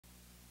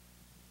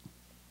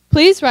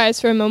Please rise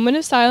for a moment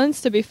of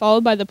silence to be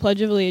followed by the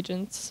Pledge of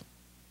Allegiance.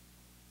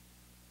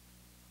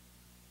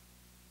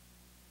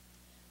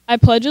 I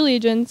pledge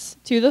allegiance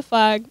to the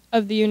flag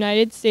of the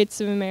United States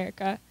of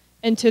America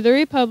and to the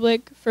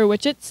republic for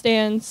which it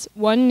stands,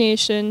 one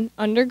nation,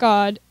 under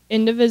God,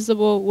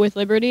 indivisible, with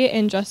liberty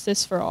and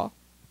justice for all.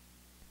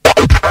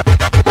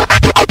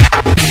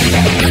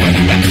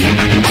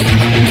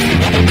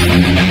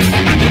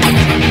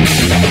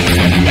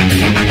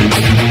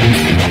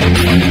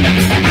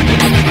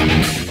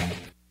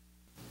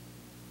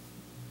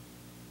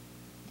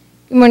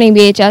 Good morning,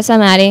 BHS.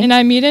 I'm Addie. And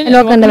I'm Eden. And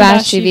welcome to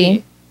Bash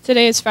TV.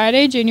 Today is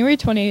Friday, January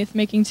 20th,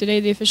 making today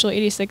the official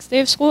 86th day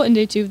of school and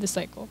day 2 of the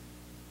cycle.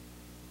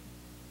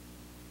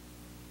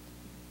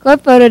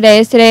 Club Photo Day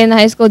is today in the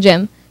high school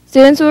gym.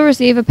 Students will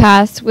receive a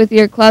pass with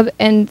your club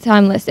and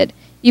time listed.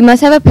 You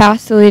must have a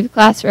pass to leave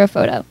class for a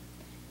photo.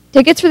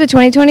 Tickets for the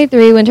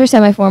 2023 Winter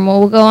Semi-Formal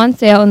will go on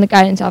sale in the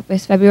guidance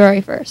office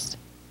February 1st.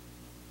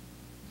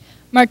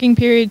 Marking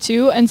period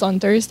 2 ends on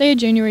Thursday,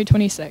 January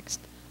 26th.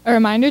 A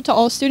reminder to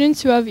all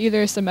students who have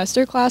either a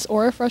semester class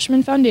or a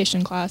freshman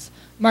foundation class,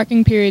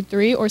 marking period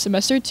 3 or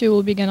semester 2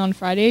 will begin on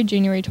Friday,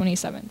 January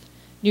 27th.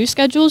 New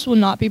schedules will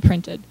not be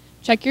printed.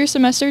 Check your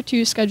semester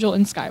 2 schedule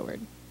in Skyward.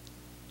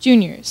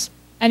 Juniors.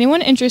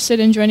 Anyone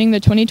interested in joining the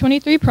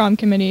 2023 prom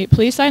committee,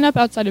 please sign up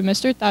outside of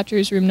Mr.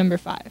 Thatcher's room number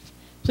 5.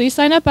 Please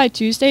sign up by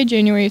Tuesday,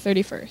 January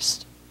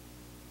 31st.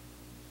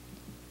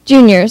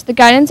 Juniors. The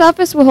guidance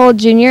office will hold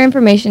Junior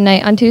Information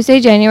Night on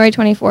Tuesday, January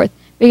 24th,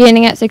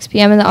 beginning at 6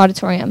 p.m. in the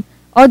auditorium.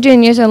 All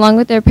juniors, along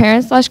with their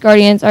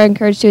parents/guardians, are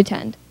encouraged to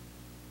attend.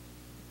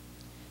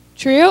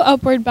 Trio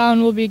Upward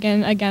Bound will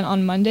begin again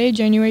on Monday,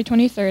 January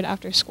 23rd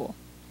after school.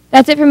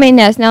 That's it for Main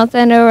Nest. Now let's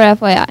send over to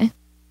FYI.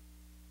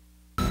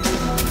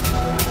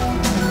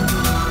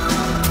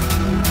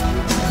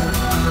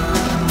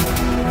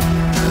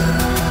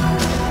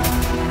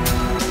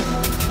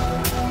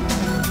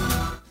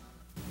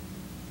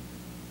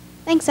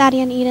 Thanks, Addie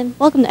and Eden.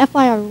 Welcome to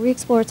FYI, where we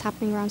explore what's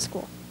happening around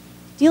school.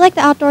 Do you like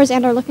the outdoors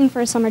and are looking for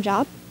a summer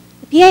job?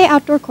 The PA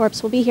Outdoor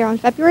Corps will be here on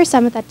February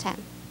 7th at 10.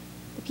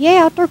 The PA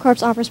Outdoor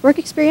Corps offers work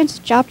experience,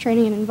 job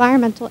training, and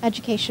environmental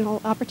educational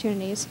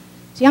opportunities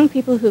to young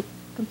people who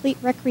complete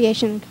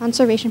recreation and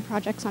conservation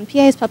projects on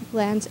PA's public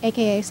lands,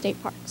 aka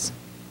state parks.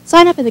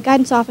 Sign up at the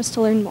guidance office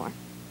to learn more.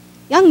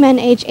 Young men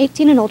age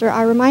 18 and older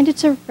are reminded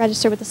to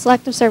register with the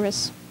Selective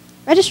Service.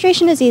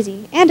 Registration is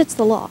easy, and it's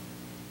the law.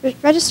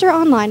 Register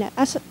online at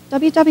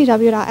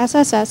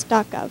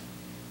www.sss.gov.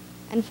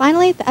 And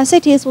finally, the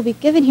SATs will be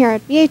given here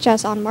at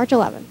BHS on March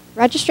 11th.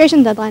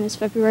 Registration deadline is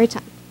February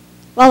 10th.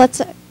 Well,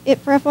 that's it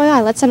for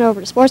FYI. Let's send it over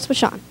to Sports with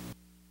Sean.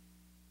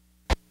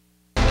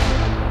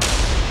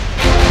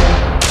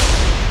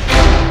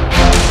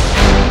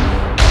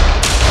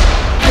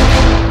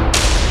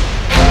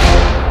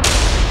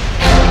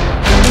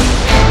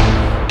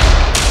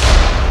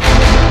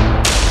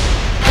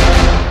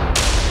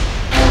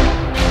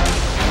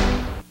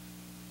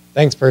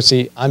 Thanks,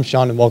 Percy. I'm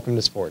Sean, and welcome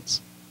to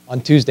sports. On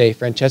Tuesday,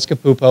 Francesca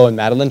Pupo and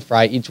Madeline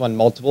Fry each won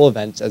multiple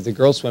events as the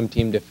girls' swim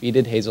team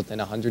defeated Hazleton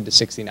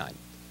 100-69.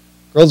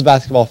 Girls'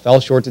 basketball fell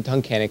short to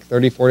Tunkhannock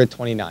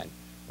 34-29.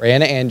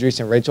 Rayanna Andrews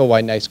and Rachel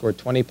Whiteknight scored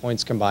 20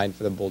 points combined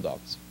for the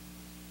Bulldogs.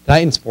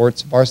 Tonight in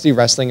sports, varsity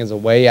wrestling is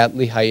away at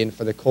Lehighton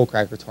for the Coal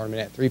Cracker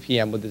tournament at 3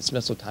 p.m. with a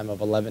dismissal time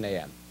of 11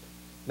 a.m.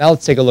 Now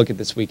let's take a look at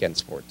this weekend's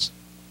sports.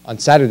 On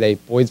Saturday,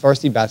 boys'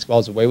 varsity basketball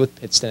is away with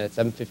Pittston at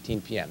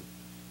 7:15 p.m.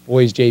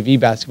 Boys JV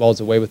basketball is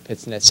away with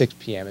Pittston at 6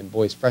 p.m. and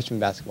boys freshman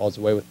basketball is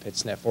away with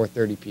Pittston at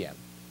 4:30 p.m.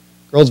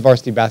 Girls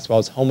varsity basketball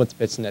is home with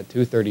Pittston at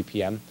 2:30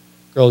 p.m.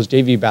 Girls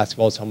JV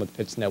basketball is home with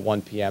Pittston at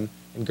 1 p.m.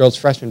 and girls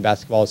freshman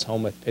basketball is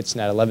home with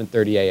Pittston at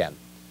 11:30 a.m.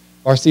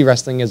 Varsity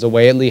wrestling is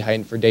away at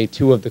Lehighton for day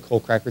 2 of the Coal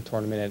Cracker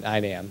tournament at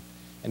 9 a.m.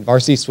 and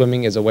varsity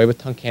swimming is away with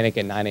Tunkhannock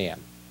at 9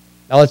 a.m.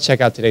 Now let's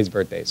check out today's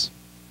birthdays.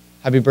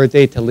 Happy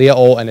birthday to Leah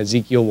Ole and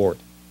Ezekiel Ward.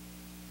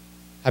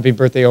 Happy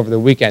birthday over the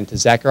weekend to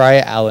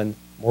Zachariah Allen,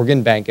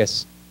 Morgan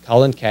Bankus,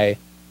 Colin Kay,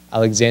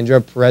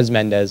 Alexandra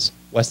Perez-Mendez,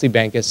 Wesley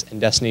Bankus,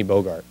 and Destiny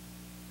Bogart.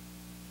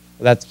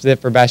 Well, that's it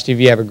for Bash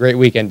TV. Have a great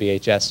weekend,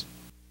 BHS.